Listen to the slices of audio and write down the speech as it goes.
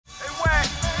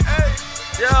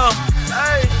Yeah,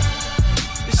 hey,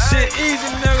 this shit easy,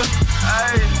 nigga.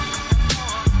 Hey,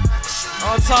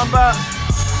 all I'm talking about,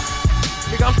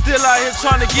 nigga, I'm still out here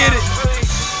trying to get it.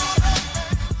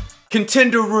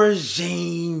 Contender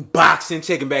Regime Boxing,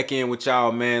 checking back in with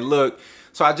y'all, man. Look,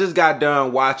 so I just got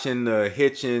done watching the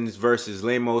Hitchins versus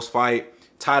Lemos fight,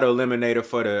 title eliminator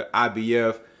for the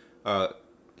IBF.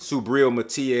 Subriel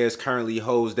Matias currently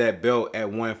holds that belt at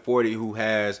 140, who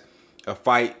has a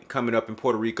fight coming up in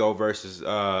Puerto Rico versus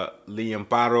Liam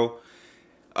Paro.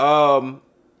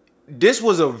 This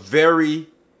was a very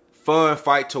fun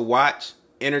fight to watch,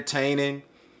 entertaining.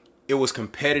 It was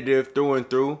competitive through and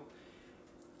through.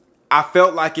 I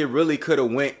felt like it really could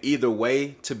have went either way,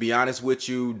 to be honest with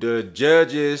you. The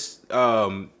judges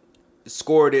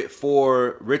scored it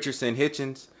for Richardson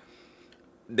Hitchins.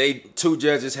 Two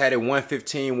judges had it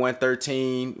 115,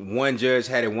 113. One judge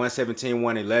had it 117,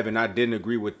 111. I didn't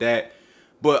agree with that.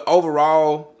 But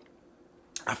overall,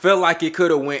 I felt like it could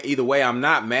have went either way. I'm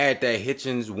not mad that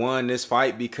Hitchins won this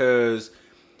fight because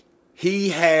he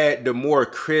had the more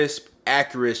crisp,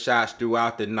 accurate shots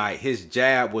throughout the night. His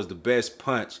jab was the best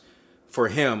punch for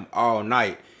him all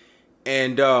night.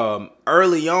 And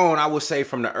early on, I would say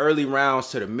from the early rounds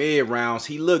to the mid rounds,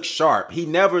 he looked sharp. He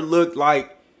never looked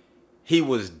like he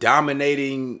was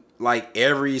dominating like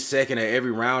every second of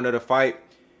every round of the fight,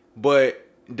 but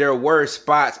there were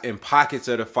spots and pockets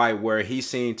of the fight where he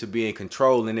seemed to be in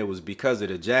control, and it was because of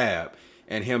the jab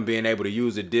and him being able to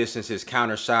use the distance, his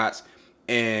counter shots,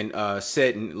 and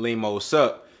setting Lemos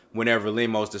up whenever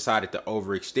Lemos decided to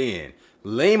overextend.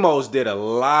 Lemos did a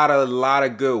lot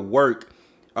of good work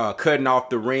cutting off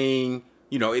the ring,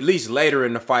 you know, at least later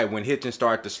in the fight when Hitchins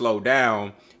started to slow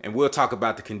down. And we'll talk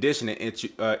about the conditioning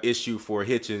issue for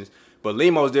Hitchins. But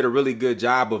Lemos did a really good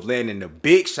job of landing the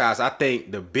big shots. I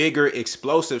think the bigger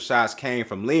explosive shots came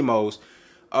from Lemos.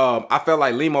 I felt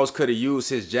like Lemos could have used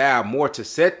his jab more to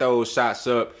set those shots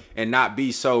up and not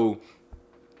be so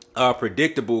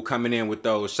predictable coming in with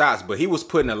those shots. But he was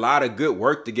putting a lot of good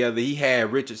work together. He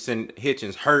had Richardson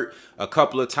Hitchins hurt a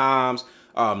couple of times.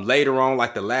 Later on,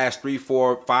 like the last 3,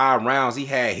 4, 5 rounds, he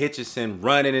had Hitchison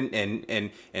running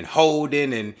and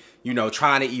holding and, you know,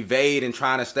 trying to evade and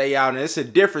trying to stay out. And it's a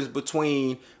difference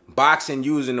between boxing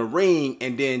using the ring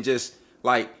and then just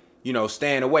like, you know,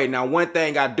 staying away. Now, one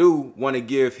thing I do want to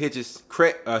give Hitchins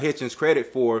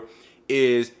credit for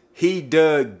is he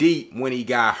dug deep when he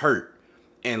got hurt.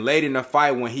 And late in the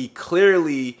fight, when he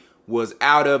clearly was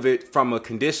out of it from a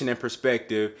conditioning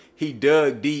perspective, he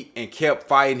dug deep and kept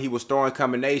fighting. He was throwing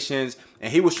combinations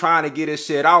and he was trying to get his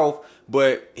shit off,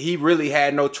 but he really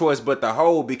had no choice but to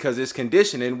hold because his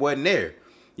conditioning wasn't there.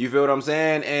 You feel what I'm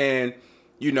saying? And,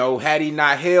 you know, had he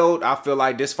not held, I feel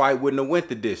like this fight wouldn't have went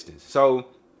the distance. So,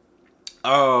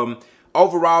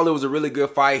 overall, it was a really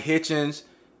good fight. Hitchins,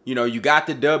 you know, you got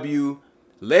the W.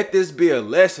 Let this be a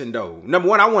lesson, though. Number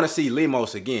one, I want to see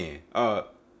Lemos again.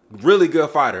 Really good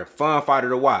fighter, fun fighter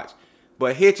to watch.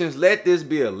 But Hitchins, let this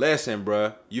be a lesson,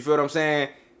 bruh. You feel what I'm saying?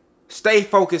 Stay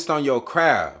focused on your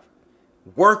craft.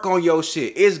 Work on your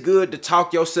shit. It's good to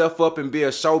talk yourself up and be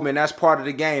a showman. That's part of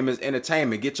the game, is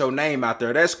entertainment. Get your name out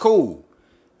there. That's cool.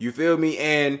 You feel me?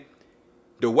 And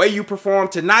the way you perform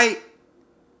tonight,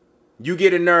 you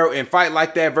get in there and fight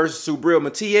like that versus Subriel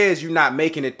Matias, you're not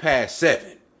making it past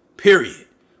 7. Period.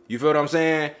 You feel what I'm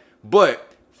saying?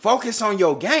 But focus on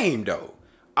your game, though.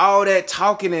 All that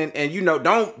talking and you know,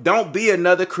 don't be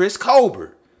another Chris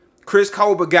Colbert. Chris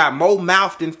Colbert got more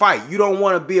mouth than fight. You don't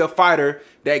want to be a fighter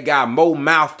that got more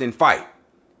mouth than fight.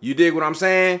 You dig what I'm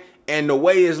saying? And the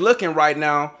way it's looking right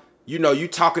now, you know, you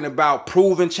talking about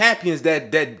proven champions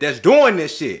that's doing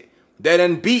this shit. That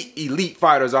done beat elite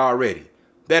fighters already.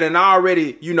 That done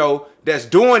already, you know, that's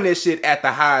doing this shit at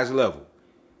the highest level.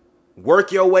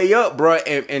 Work your way up, bro,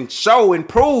 and show and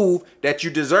prove that you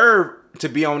deserve to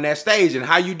be on that stage. And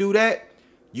how you do that?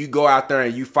 You go out there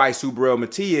and you fight Subriel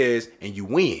Matias and you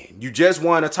win. You just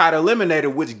won a title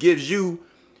eliminator, which gives you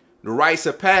the rites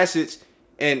of passage,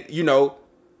 and you know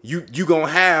you gonna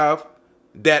have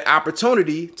that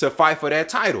opportunity to fight for that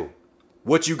title.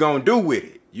 What you gonna do with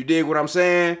it? You dig what I'm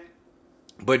saying?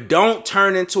 But don't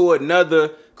turn into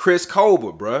another Chris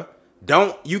Colbert, bruh.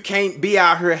 You can't be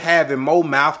out here having more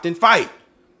mouth than fight.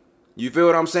 You feel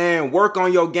what I'm saying? Work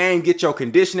on your game, get your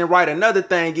conditioning right. Another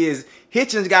thing is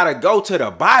Hitchins got to go to the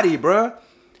body, bruh.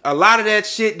 A lot of that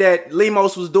shit that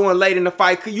Lemos was doing late in the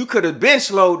fight, you could have been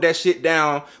slowed that shit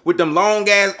down with them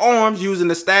long-ass arms, using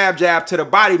the stab jab to the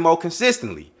body more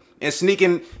consistently. And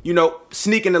sneaking, you know,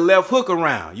 sneaking the left hook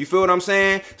around. You feel what I'm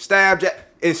saying? Stab jab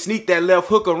and sneak that left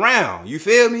hook around. You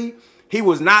feel me? He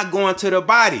was not going to the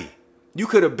body. You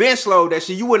could have been slowed that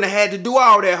shit. You wouldn't have had to do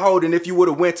all that holding if you would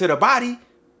have went to the body.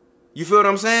 You feel what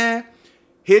I'm saying?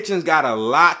 Hitchins got a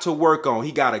lot to work on.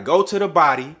 He got to go to the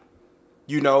body.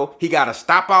 You know, he got to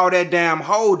stop all that damn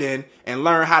holding and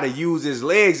learn how to use his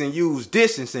legs and use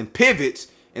distance and pivots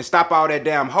and stop all that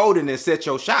damn holding and set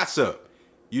your shots up.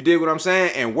 You dig what I'm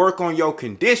saying? And work on your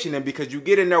conditioning, because you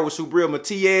get in there with Subriel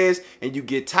Matias and you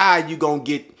get tired, he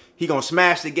gonna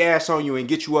smash the gas on you and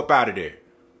get you up out of there.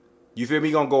 You feel me?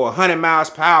 He gonna go 100 miles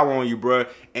per hour on you, bro,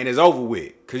 and it's over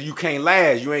with. Because you can't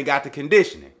last. You ain't got the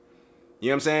conditioning. You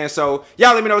know what I'm saying? So,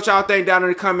 y'all let me know what y'all think down in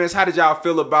the comments. How did y'all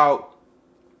feel about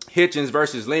Hitchins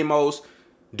versus Lemos?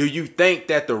 Do you think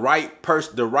that the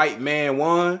right man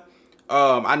won?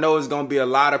 I know it's going to be a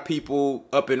lot of people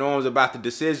up in arms about the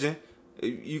decision.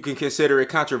 You can consider it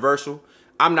controversial.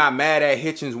 I'm not mad at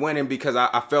Hitchins winning because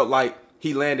I felt like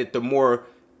he landed the more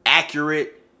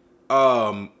accurate,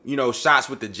 you know, shots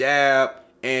with the jab.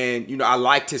 And, you know, I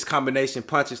liked his combination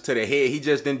punches to the head. He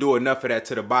just didn't do enough of that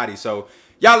to the body. So,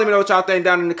 y'all let me know what y'all think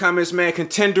down in the comments, man.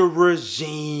 Contender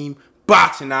regime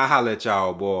boxing. I'll holler at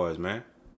y'all boys, man.